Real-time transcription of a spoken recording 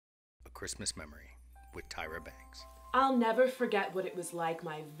Christmas Memory with Tyra Banks. I'll never forget what it was like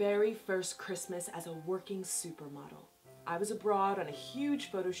my very first Christmas as a working supermodel. I was abroad on a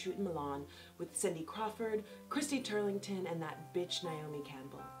huge photo shoot in Milan with Cindy Crawford, Christy Turlington, and that bitch Naomi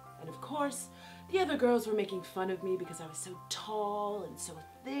Campbell. And of course, the other girls were making fun of me because I was so tall and so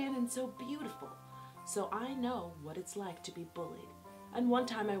thin and so beautiful. So I know what it's like to be bullied. And one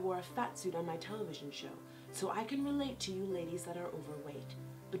time I wore a fat suit on my television show, so I can relate to you ladies that are overweight.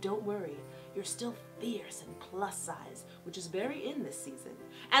 But don't worry, you're still fierce and plus size, which is very in this season.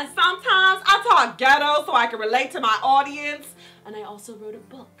 And sometimes I talk ghetto so I can relate to my audience. And I also wrote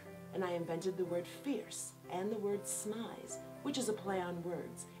a book, and I invented the word fierce and the word smize, which is a play on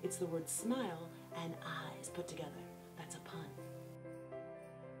words. It's the word smile and eyes put together. That's a pun.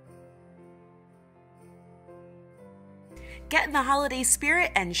 Get in the holiday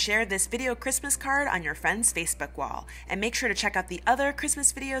spirit and share this video Christmas card on your friend's Facebook wall. And make sure to check out the other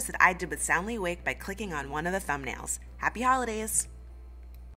Christmas videos that I did with Soundly Awake by clicking on one of the thumbnails. Happy holidays!